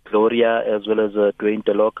 Gloria, as well as Dwayne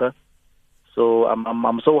DeLoca. So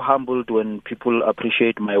I'm so humbled when people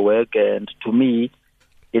appreciate my work, and to me,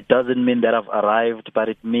 it doesn't mean that I've arrived, but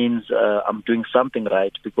it means I'm doing something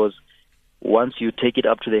right, because once you take it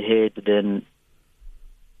up to the head, then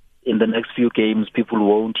in the next few games, people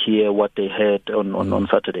won't hear what they heard on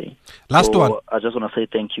Saturday. Last one. I just want to say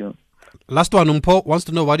thank you. Last one, Umpo wants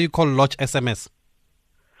to know, what do you call Lodge SMS?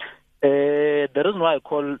 The reason why I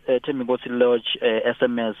call Thembinkosi Lodge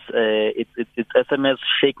SMS, it's SMS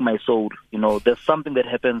Shake My Soul. You know, there's something that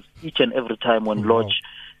happens each and every time when Lodge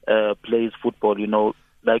plays football. You know,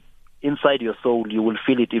 like inside your soul, you will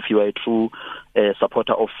feel it if you are a true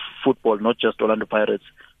supporter of football, not just Orlando Pirates.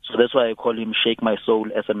 So that's why I call him Shake My Soul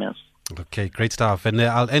SMS. Okay, great stuff. And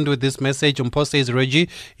I'll end with this message. Umpo says, Reggie,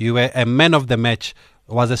 you were a man of the match.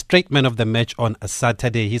 Was a straight man of the match on a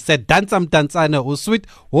Saturday. He said, Dansam Dansana Uswit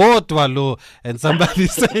Wotwalo. And somebody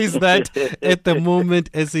says that at the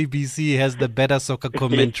moment SABC has the better soccer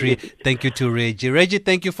commentary. Thank you to Reggie. Reggie,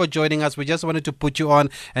 thank you for joining us. We just wanted to put you on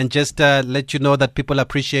and just let you know that people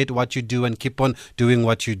appreciate what you do and keep on doing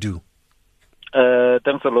what you do.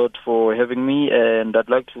 Thanks a lot for having me, and I'd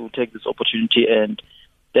like to take this opportunity and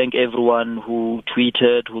thank everyone who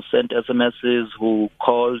tweeted, who sent SMSs, who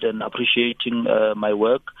called and appreciating my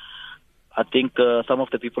work. I think some of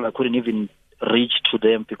the people I couldn't even reach to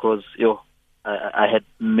them because I had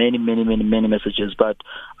many messages. But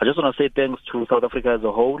I just want to say thanks to South Africa as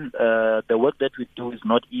a whole. The work that we do is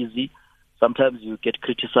not easy. Sometimes you get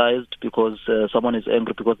criticized because someone is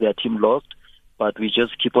angry because their team lost. But we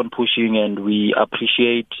just keep on pushing, and we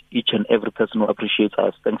appreciate each and every person who appreciates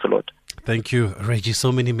us. Thanks a lot. Thank you, Reggie.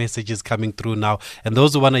 So many messages coming through now. And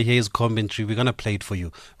those who want to hear his commentary, we're going to play it for you.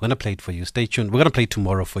 We're going to play it for you. Stay tuned. We're going to play it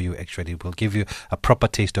tomorrow for you, actually. We'll give you a proper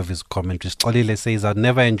taste of his commentary. Olile says, I've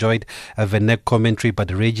never enjoyed a Venek commentary, but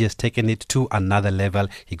Reggie has taken it to another level.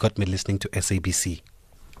 He got me listening to SABC.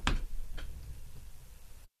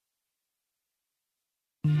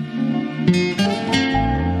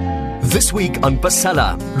 This week on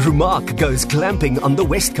Pasala, Rumark goes glamping on the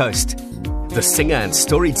West Coast. The singer and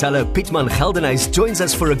storyteller Pietman Geldenhuys joins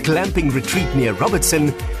us for a glamping retreat near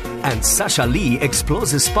Robertson, and Sasha Lee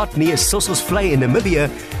explores a spot near Sossos Vlei in Namibia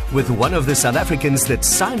with one of the South Africans that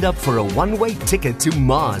signed up for a one-way ticket to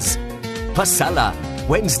Mars. Pasala,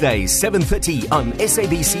 Wednesday, 7:30 on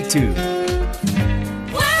SABC2.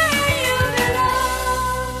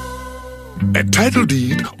 A title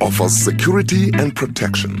deed offers security and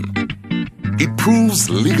protection. It proves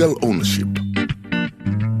legal ownership.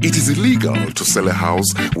 It is illegal to sell a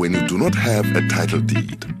house when you do not have a title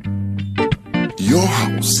deed. Your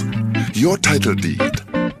house, your title deed,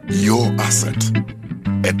 your asset.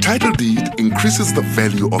 A title deed increases the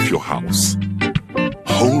value of your house.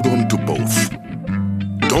 Hold on to both.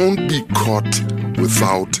 Don't be caught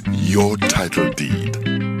without your title deed.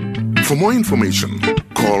 For more information,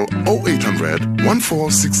 call 0800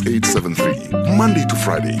 146873, Monday to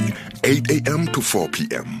Friday, 8 a.m. to 4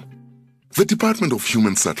 p.m. The Department of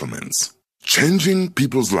Human Settlements, changing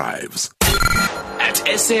people's lives. At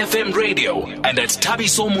SAFM Radio and at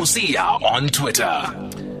Thabiso Mosia on Twitter.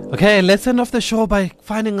 Okay, let's end off the show by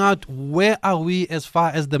finding out where are we as far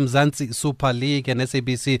as the Mzansi Super League, and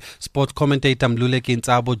SABC sports commentator Mluleki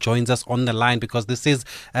Ntsabo joins us on the line because this is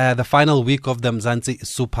the final week of the Mzansi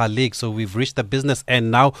Super League. So we've reached the business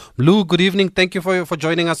end now. Mlu, good evening. Thank you for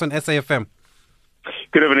joining us on SAFM.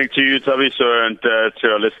 Good evening to you, Thabiso, and to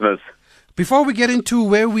our listeners. Before we get into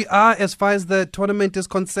where we are as far as the tournament is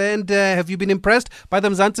concerned, have you been impressed by the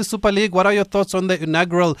Mzansi Super League? What are your thoughts on the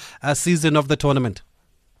inaugural season of the tournament?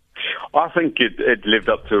 I think it lived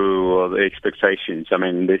up to the expectations. I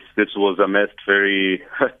mean, this was amassed very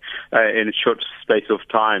in a short space of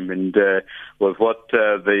time, and with what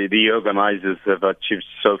the organizers have achieved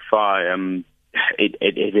so far,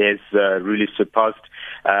 it has really surpassed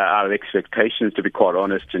our expectations, to be quite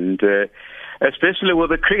honest, and especially with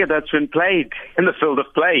the cricket that's been played in the field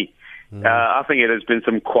of play. I think it has been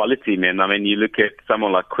some quality, man. I mean, you look at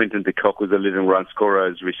someone like Quinton de Kock, who's a leading run scorer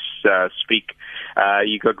as we speak.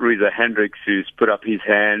 You got Reza Hendricks, who's put up his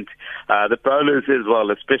hand. The bowlers as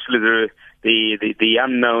well, especially the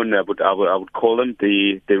unknown, I would call them,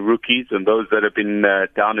 the rookies, and those that have been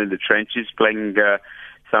down in the trenches playing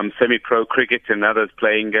some semi-pro cricket, and others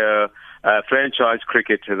playing franchise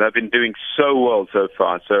cricket. They've been doing so well so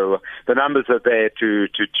far. So the numbers are there to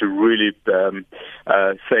really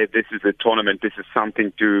say this is a tournament. This is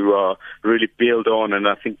something to really build on. And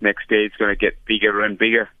I think next year it's going to get bigger and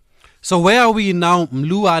bigger. So where are we now,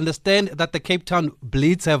 Mlu? I understand that the Cape Town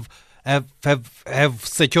Blitz have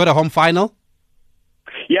secured a home final.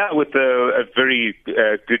 Yeah, with a very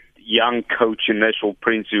good young coach in Nashville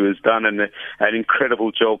Prince, who has done an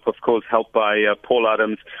incredible job, of course, helped by Paul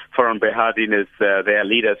Adams, Farhan Behardien as their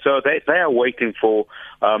leader. So they are waiting for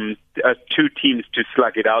two teams to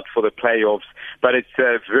slug it out for the playoffs. But it's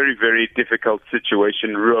a very, very difficult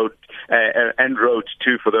situation, road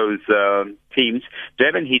too, for those teams.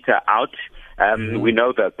 Devon Heater out. We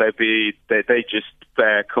know that they just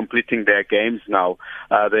completing their games now.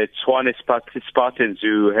 The Tshwane Spartans,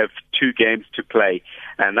 who have 2 games to play,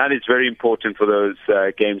 and that is very important for those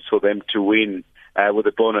games for them to win with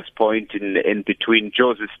a bonus point in between.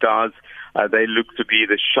 Jozi Stars, they look to be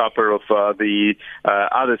the sharper of the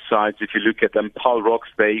other sides. If you look at them, Paul Rocks,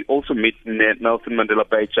 they also meet Nelson Mandela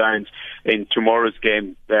Bay Giants in tomorrow's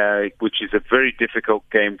game, which is a very difficult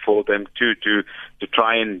game for them to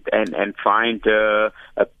try and find a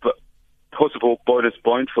possible bonus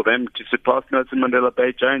point for them to surpass Nelson Mandela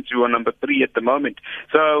Bay Giants, who are number 3 at the moment.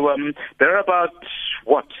 So they're about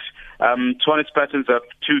Tshwane Spartans have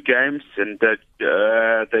 2 games, and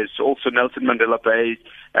there's also Nelson Mandela Bay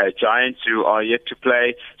Giants who are yet to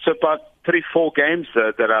play. So about 3-4 games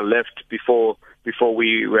that are left before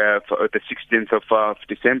we for the 16th of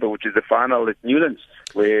December, which is the final at Newlands,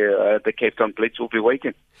 where the Cape Town Blitz will be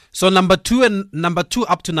waiting. So number 2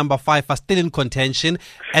 up to number 5 are still in contention,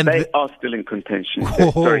 and they are still in contention.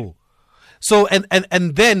 Sorry. So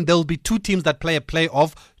and then there'll be 2 teams that play a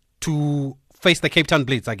playoff to face the Cape Town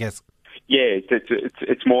Blitz, I guess. Yeah,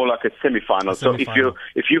 it's more like a semi-final. So if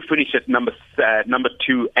you finish at number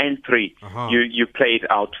 2 and 3, you play it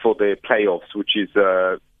out for the playoffs, which is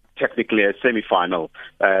technically a semi-final.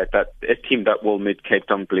 That a team that will meet Cape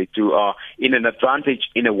Town Blitz, who are in an advantage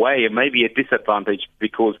in a way, and maybe a disadvantage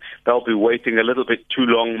because they'll be waiting a little bit too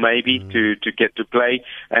long, maybe to get to play.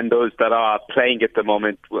 And those that are playing at the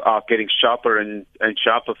moment are getting sharper and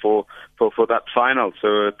sharper for that final.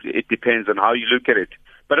 So it depends on how you look at it.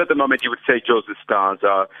 But at the moment, you would say Jozi Stars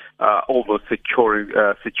are almost secured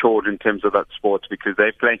in terms of that sport, because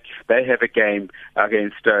they have a game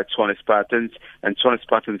against Tshwane Spartans, and Tshwane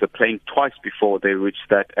Spartans are playing twice before they reach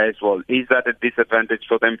that as well. Is that a disadvantage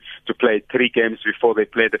for them to play 3 games before they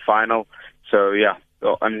play the final? So yeah,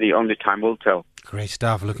 only time will tell. Great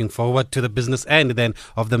stuff. Looking forward to the business end then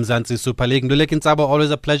of the Mzansi Super League. Nduleki Ntsabo,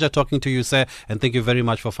 always a pleasure talking to you, sir, and thank you very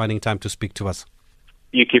much for finding time to speak to us.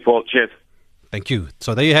 You keep all. Cheers. Thank you.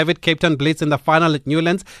 So there you have it, Cape Town Blitz in the final at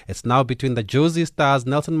Newlands. It's now between the Jozi Stars,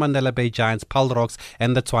 Nelson Mandela Bay Giants, Paul Rocks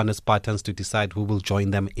and the Tshwane Spartans to decide who will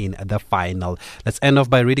join them in the final. Let's end off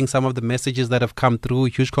by reading some of the messages that have come through.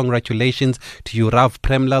 Huge congratulations to you, Rav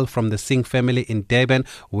Premlal from the Singh family in Durban.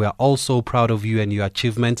 We are all so proud of you and your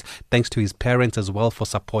achievements. Thanks to his parents as well for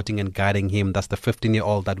supporting and guiding him. That's the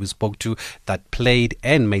 15-year-old that we spoke to that played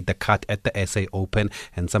and made the cut at the SA Open.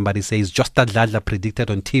 And somebody says, Josta Dladla predicted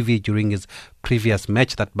on TV during his previous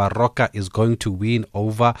match that Baroka is going to win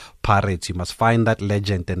over Pirates. You must find that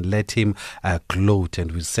legend and let him gloat,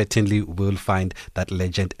 and we certainly will find that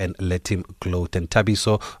legend and let him gloat. And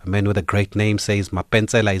Tabiso, a man with a great name, says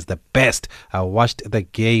Mapensela is the best. I watched the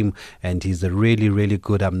game and he's really, really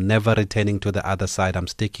good. I'm never returning to the other side. I'm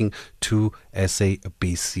sticking to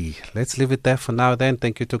SABC. Let's leave it there for now then.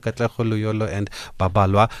 Thank you to Katlego Luyolo and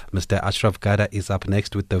Babalwa. Mr. Ashraf Gada is up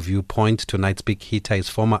next with The Viewpoint. Tonight's big hitter is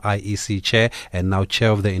former IEC chair and now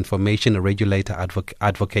chair of the Information Regulator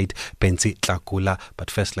Advocate Pensi Tlakula.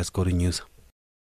 But first, let's go to news.